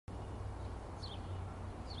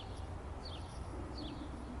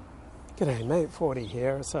G'day, Mate 40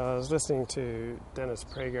 here. So I was listening to Dennis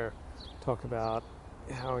Prager talk about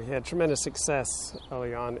how he had tremendous success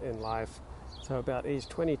early on in life. So about age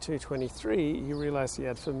 22, 23, he realized he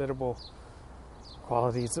had formidable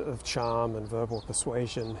qualities of charm and verbal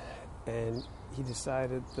persuasion, and he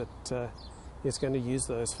decided that he was going to use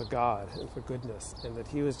those for God and for goodness, and that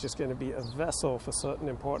he was just going to be a vessel for certain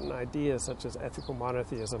important ideas such as ethical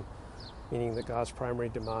monotheism, meaning that God's primary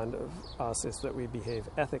demand of us is that we behave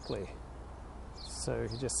ethically. So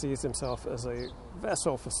he just sees himself as a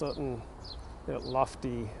vessel for certain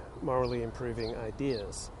lofty, morally improving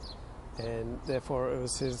ideas. And therefore it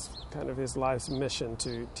was his life's mission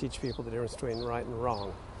to teach people the difference between right and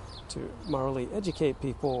wrong, to morally educate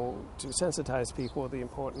people, to sensitize people with the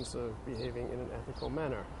importance of behaving in an ethical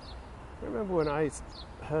manner. I remember when I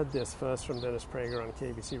heard this first from Dennis Prager on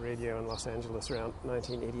KBC Radio in Los Angeles around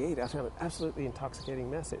 1988, I found it an absolutely intoxicating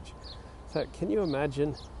message. So can you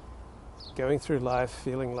imagine going through life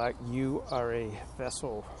feeling like you are a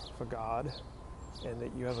vessel for God and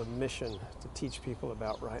that you have a mission to teach people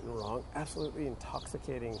about right and wrong? Absolutely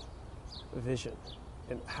intoxicating vision.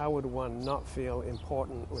 And how would one not feel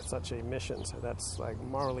important with such a mission? So that's like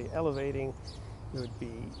morally elevating. It would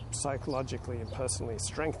be psychologically and personally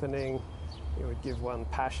strengthening. It would give one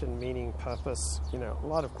passion, meaning, purpose. A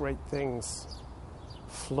lot of great things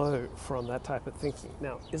flow from that type of thinking.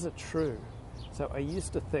 Now, is it true? So I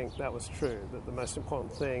used to think that was true, that the most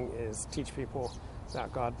important thing is teach people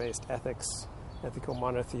about God-based ethics, ethical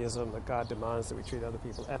monotheism, that God demands that we treat other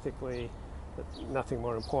people ethically, that nothing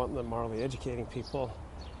more important than morally educating people.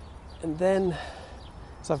 And then,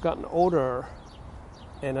 as I've gotten older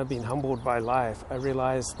and I've been humbled by life, I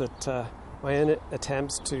realized that my own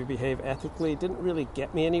attempts to behave ethically didn't really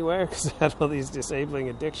get me anywhere because I had all these disabling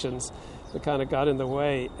addictions that kind of got in the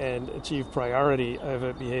way and achieved priority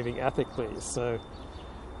over behaving ethically. So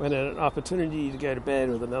when I had an opportunity to go to bed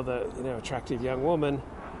with another attractive young woman,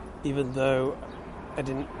 even though I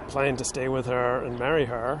didn't plan to stay with her and marry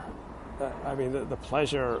her, the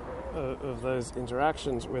pleasure of those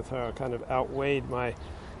interactions with her kind of outweighed my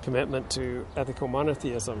commitment to ethical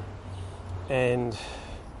monotheism. And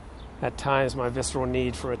at times my visceral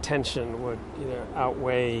need for attention would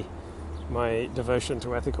outweigh my devotion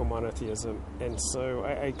to ethical monotheism. And so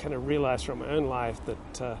I kind of realized from my own life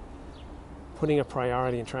that putting a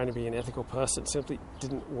priority and trying to be an ethical person simply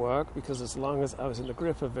didn't work, because as long as I was in the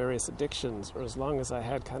grip of various addictions, or as long as I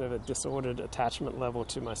had kind of a disordered attachment level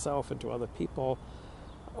to myself and to other people,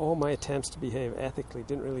 all my attempts to behave ethically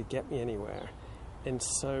didn't really get me anywhere. And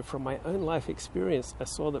so from my own life experience, I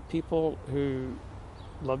saw that people who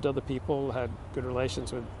loved other people, had good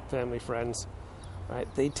relations with family, friends, right,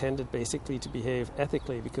 they tended basically to behave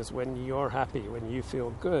ethically, because when you're happy, when you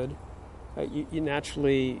feel good, you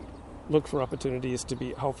naturally look for opportunities to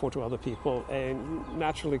be helpful to other people and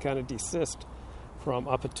naturally kind of desist from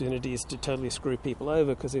opportunities to totally screw people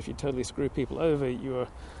over, because if you totally screw people over, you're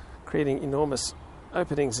creating enormous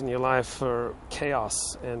openings in your life for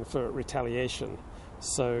chaos and for retaliation.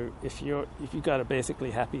 So if you've got a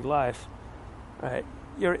basically happy life, right,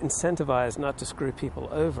 you're incentivized not to screw people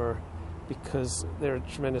over, because there are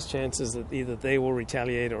tremendous chances that either they will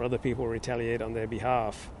retaliate or other people will retaliate on their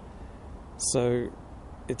behalf. So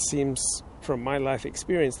it seems from my life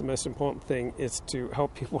experience, the most important thing is to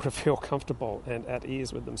help people to feel comfortable and at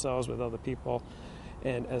ease with themselves, with other people.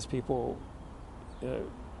 And as people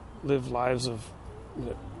live lives of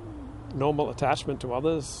normal attachment to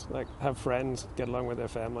others, like have friends, get along with their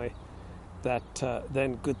family, that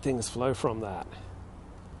then good things flow from that,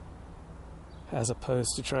 as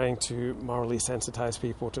opposed to trying to morally sensitize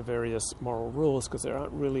people to various moral rules, because there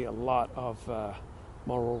aren't really a lot of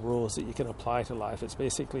moral rules that you can apply to life. It's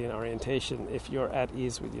basically an orientation. If you're at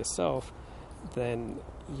ease with yourself, then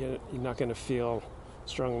you're not going to feel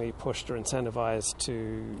strongly pushed or incentivized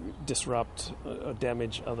to disrupt or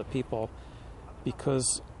damage other people,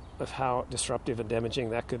 because of how disruptive and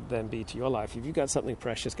damaging that could then be to your life. If you've got something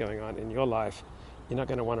precious going on in your life, you're not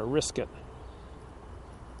going to want to risk it.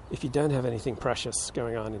 If you don't have anything precious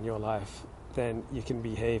going on in your life, then you can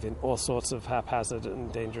behave in all sorts of haphazard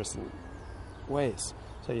and dangerous ways.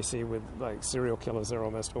 So you see with like serial killers, they're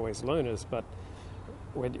almost always loners, but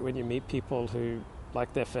when you meet people who,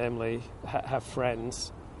 like their family, have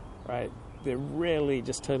friends, right, they're rarely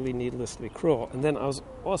just totally needlessly cruel. And then I was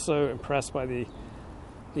also impressed by the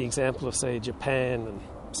example of, say, Japan and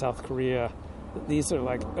South Korea. These are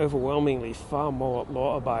like overwhelmingly far more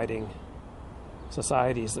law-abiding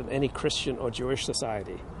societies than any Christian or Jewish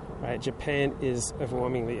society. Right? Japan is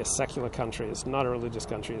overwhelmingly a secular country. It's not a religious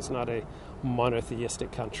country. It's not a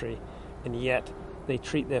monotheistic country. And yet They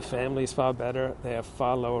treat their families far better. They have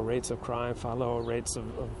far lower rates of crime, far lower rates of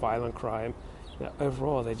violent crime.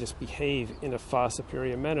 Overall, they just behave in a far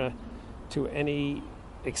superior manner to any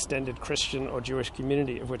extended Christian or Jewish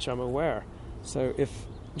community of which I'm aware. So if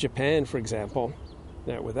Japan, for example,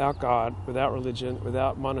 without God, without religion,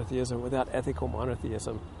 without monotheism, without ethical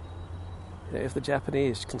monotheism, if the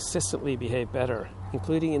Japanese consistently behave better,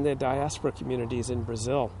 including in their diaspora communities in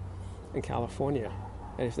Brazil and California,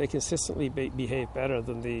 and if they consistently behave better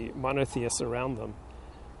than the monotheists around them,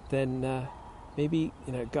 then maybe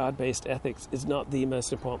God-based ethics is not the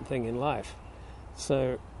most important thing in life.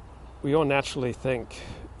 So we all naturally think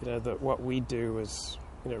that what we do is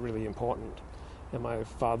really important. And my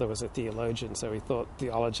father was a theologian, so he thought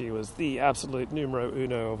theology was the absolute numero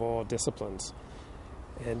uno of all disciplines.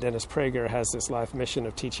 And Dennis Prager has this life mission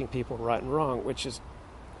of teaching people right and wrong, which is,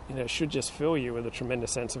 should just fill you with a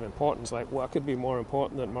tremendous sense of importance. Like, what could be more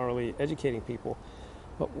important than morally educating people?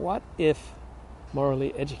 But what if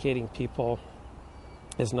morally educating people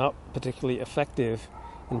is not particularly effective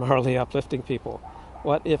in morally uplifting people?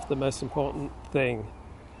 What if the most important thing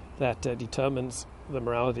that determines the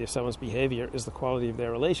morality of someone's behavior is the quality of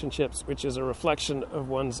their relationships, which is a reflection of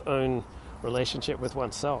one's own relationship with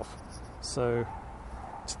oneself? So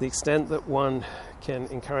to the extent that one can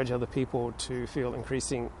encourage other people to feel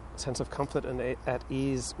increasing sense of comfort and at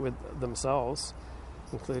ease with themselves,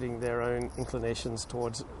 including their own inclinations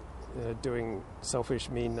towards doing selfish,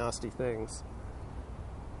 mean, nasty things,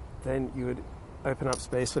 then you would open up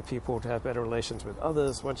space for people to have better relations with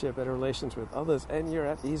others. Once you have better relations with others and you're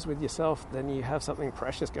at ease with yourself, then you have something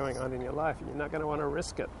precious going on in your life and you're not going to want to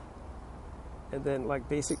risk it. And then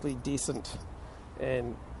basically decent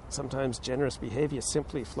and sometimes generous behavior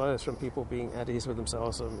simply flows from people being at ease with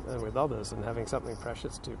themselves and with others and having something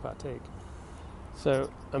precious to partake. So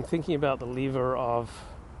I'm thinking about the lever of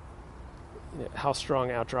how strong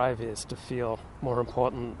our drive is to feel more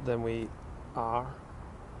important than we are.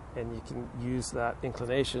 And you can use that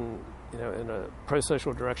inclination, in a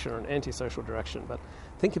pro-social direction or an anti-social direction. But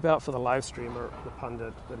think about for the live streamer, the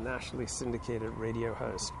pundit, the nationally syndicated radio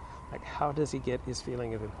host. How does he get his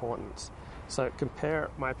feeling of importance? So compare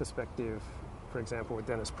my perspective, for example, with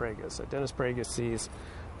Dennis Prager. So Dennis Prager sees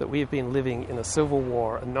that we have been living in a civil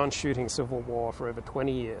war, a non-shooting civil war for over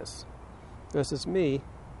 20 years, versus me,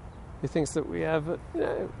 who thinks that we have,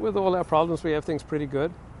 with all our problems, we have things pretty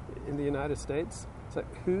good in the United States. So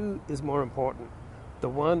who is more important? The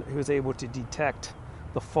one who is able to detect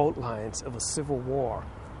the fault lines of a civil war,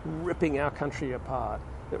 ripping our country apart.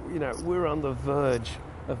 We're on the verge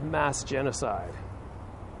of mass genocide,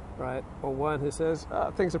 right? Or one who says,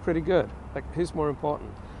 things are pretty good. Who's more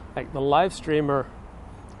important? The live streamer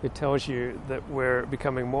who tells you that we're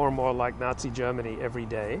becoming more and more like Nazi Germany every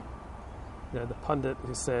day. The pundit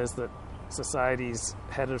who says that society's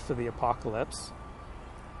headed for the apocalypse.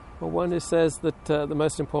 Or one who says that the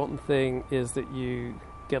most important thing is that you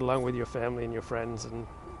get along with your family and your friends and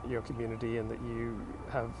your community and that you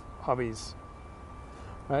have hobbies,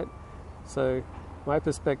 right? So my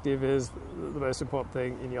perspective is the most important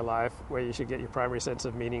thing in your life, where you should get your primary sense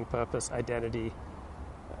of meaning, purpose, identity,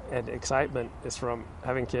 and excitement, is from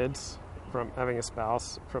having kids, from having a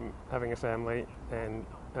spouse, from having a family and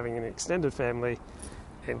having an extended family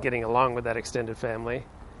and getting along with that extended family.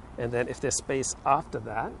 And then if there's space after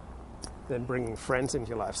that, then bringing friends into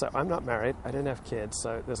your life. So I'm not married, I don't have kids,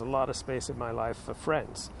 so there's a lot of space in my life for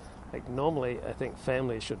friends. Normally, I think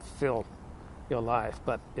family should fill your life,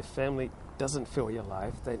 but if family doesn't fill your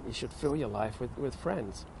life, then you should fill your life with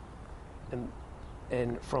friends.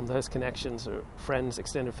 And from those connections, friends,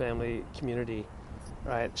 extended family, community,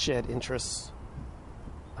 right, shared interests,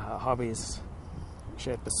 hobbies,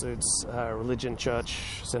 shared pursuits, religion,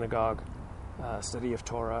 church, synagogue, study of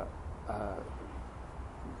Torah,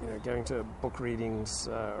 going to book readings,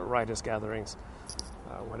 writers' gatherings,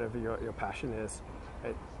 whatever your passion is,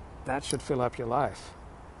 that should fill up your life.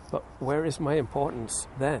 But where is my importance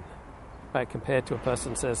then? Compared to a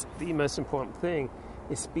person who says the most important thing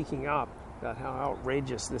is speaking up about how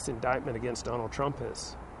outrageous this indictment against Donald Trump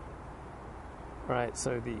is. Right?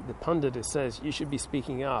 So the pundit who says you should be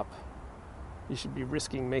speaking up, you should be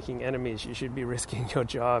risking making enemies, you should be risking your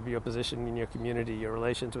job, your position in your community, your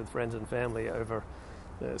relations with friends and family over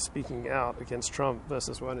speaking out against Trump,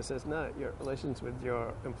 versus one who says, no, your relations with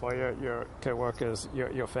your employer, your co-workers,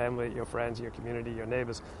 your family, your friends, your community, your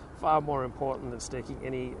neighbors, far more important than staking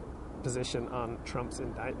any position on Trump's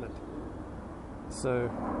indictment.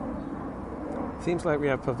 So it seems like we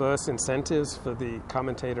have perverse incentives for the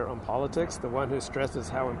commentator on politics, the one who stresses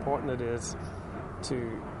how important it is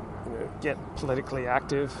to get politically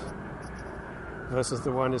active, versus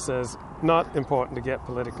the one who says not important to get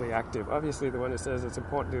politically active. Obviously, the one who says it's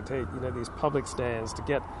important to take these public stands, to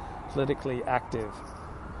get politically active,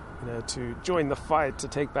 to join the fight, to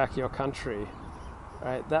take back your country.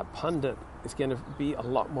 Right? That pundit is going to be a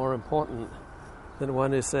lot more important than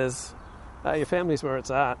one who says your family's where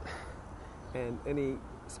it's at, and any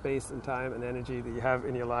space and time and energy that you have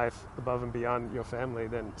in your life above and beyond your family,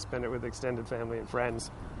 then spend it with extended family and friends,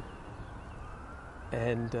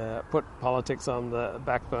 and put politics on the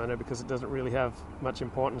back burner because it doesn't really have much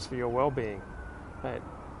importance for your well-being. Right?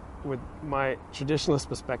 With my traditionalist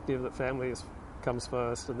perspective that family comes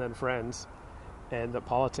first and then friends, and that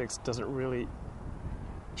politics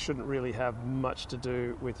shouldn't really have much to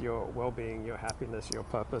do with your well-being, your happiness, your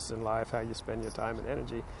purpose in life, how you spend your time and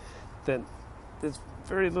energy, then there's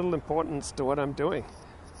very little importance to what I'm doing.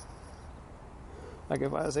 Like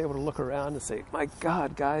if I was able to look around and say, my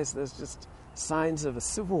God, guys, there's just signs of a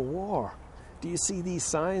civil war. Do you see these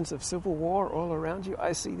signs of civil war all around you?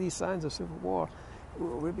 I see these signs of civil war.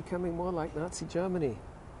 We're becoming more like Nazi Germany.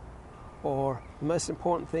 Or the most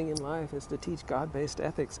important thing in life is to teach God-based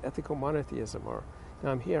ethics, ethical monotheism. Or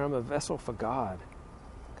I'm here, I'm a vessel for God.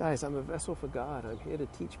 Guys, I'm a vessel for God. I'm here to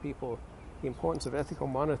teach people the importance of ethical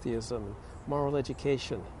monotheism and moral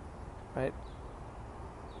education, right?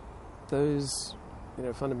 Those,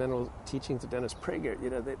 fundamental teachings of Dennis Prager,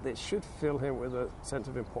 they should fill him with a sense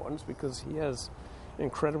of importance because he has an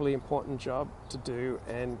incredibly important job to do,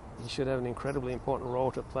 and he should have an incredibly important role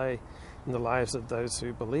to play in the lives of those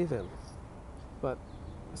who believe him. But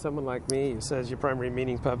someone like me who says your primary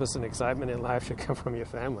meaning, purpose, and excitement in life should come from your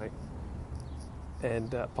family,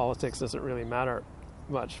 and politics doesn't really matter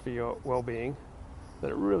much for your well-being, that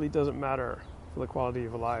it really doesn't matter for the quality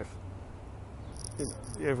of your life. In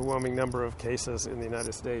the overwhelming number of cases in the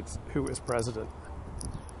United States, who is president?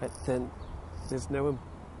 Then there's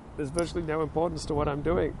virtually no importance to what I'm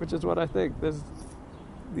doing, which is what I think.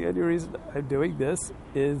 The only reason I'm doing this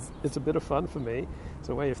is it's a bit of fun for me. It's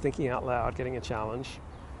a way of thinking out loud, getting a challenge,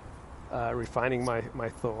 refining my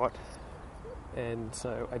thought. And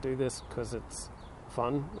so I do this because it's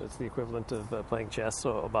fun. It's the equivalent of playing chess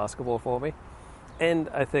or basketball for me. And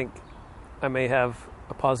I think I may have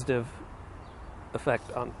a positive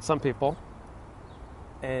effect on some people.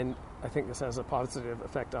 And I think this has a positive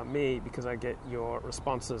effect on me because I get your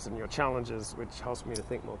responses and your challenges, which helps me to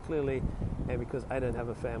think more clearly. And because I don't have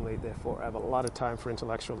a family, therefore I have a lot of time for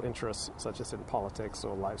intellectual interests, such as in politics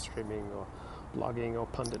or live streaming or blogging or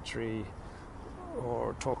punditry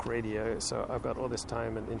or talk radio. So I've got all this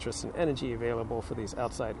time and interest and energy available for these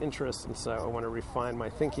outside interests, and so I want to refine my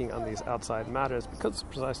thinking on these outside matters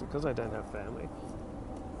precisely because I don't have family.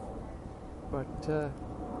 But the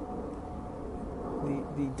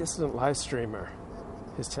dissident live streamer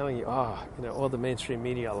is telling you, all the mainstream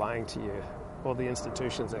media are lying to you. All the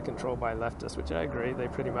institutions are controlled by leftists, which I agree, they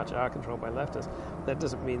pretty much are controlled by leftists. That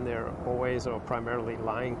doesn't mean they're always or primarily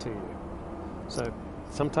lying to you. So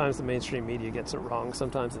sometimes the mainstream media gets it wrong,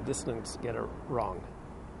 sometimes the dissidents get it wrong.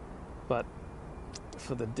 But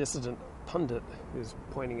for the dissident pundit who's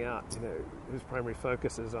pointing out, whose primary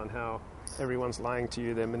focus is on how everyone's lying to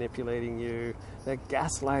you, they're manipulating you, they're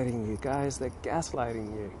gaslighting you, guys, they're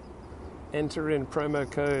gaslighting you. Enter in promo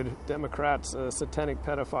code Democrats, satanic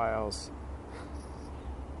pedophiles.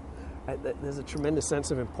 There's a tremendous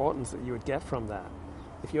sense of importance that you would get from that.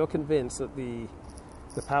 If you're convinced that the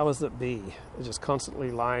powers that be are just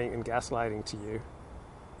constantly lying and gaslighting to you,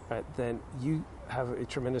 right, then you have a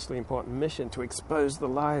tremendously important mission to expose the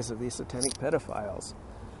lies of these satanic pedophiles.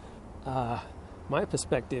 My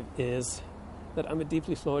perspective is that I'm a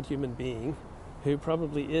deeply flawed human being who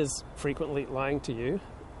probably is frequently lying to you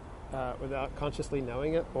without consciously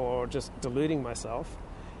knowing it or just deluding myself,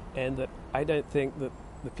 and that I don't think that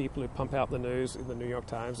the people who pump out the news in the New York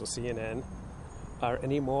Times or CNN are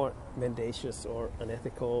any more mendacious or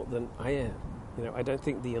unethical than I am. I don't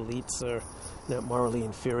think the elites are morally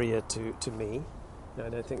inferior to me. I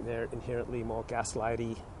don't think they're inherently more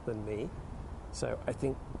gaslighty than me. So I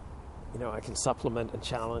think, I can supplement and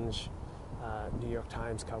challenge New York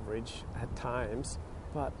Times coverage at times,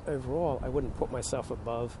 but overall I wouldn't put myself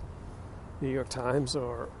above New York Times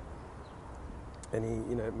or any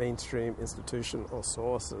mainstream institution or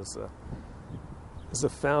source as a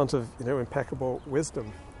fount of impeccable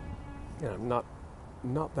wisdom.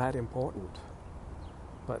 Not that important.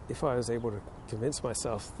 But if I was able to convince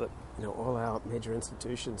myself that all our major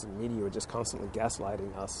institutions and media are just constantly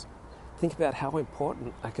gaslighting us, think about how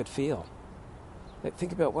important I could feel.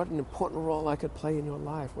 Think about what an important role I could play in your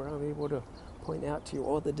life, where I'm able to point out to you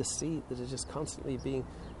all the deceit that is just constantly being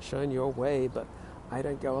shown your way, but I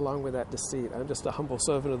don't go along with that deceit. I'm just a humble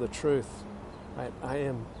servant of the truth. Right? I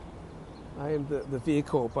am the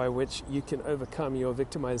vehicle by which you can overcome your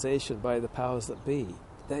victimization by the powers that be.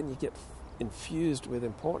 Then you get infused with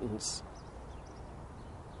importance.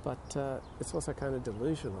 But it's also kind of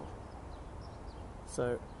delusional.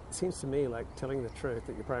 So it seems to me like telling the truth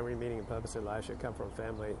that your primary meaning and purpose in life should come from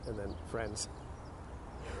family and then friends.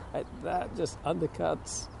 Right? That just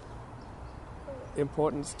undercuts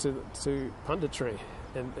importance to punditry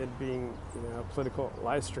and being, a political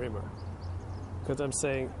live streamer. Because I'm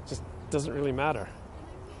saying it just doesn't really matter.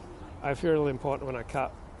 I feel important when I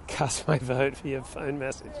cast my vote via phone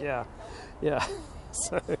message. Yeah.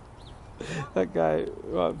 So that guy,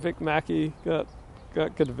 Vic Mackey, got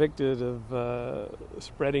convicted of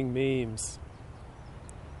spreading memes.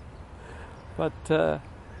 But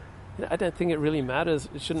I don't think it really matters.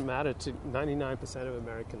 It shouldn't matter to 99% of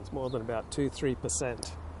Americans. More than about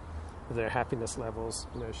 2-3% of their happiness levels,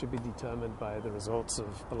 should be determined by the results of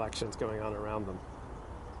elections going on around them.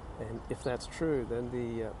 And if that's true, then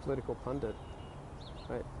the political pundit,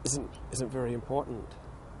 right, isn't very important.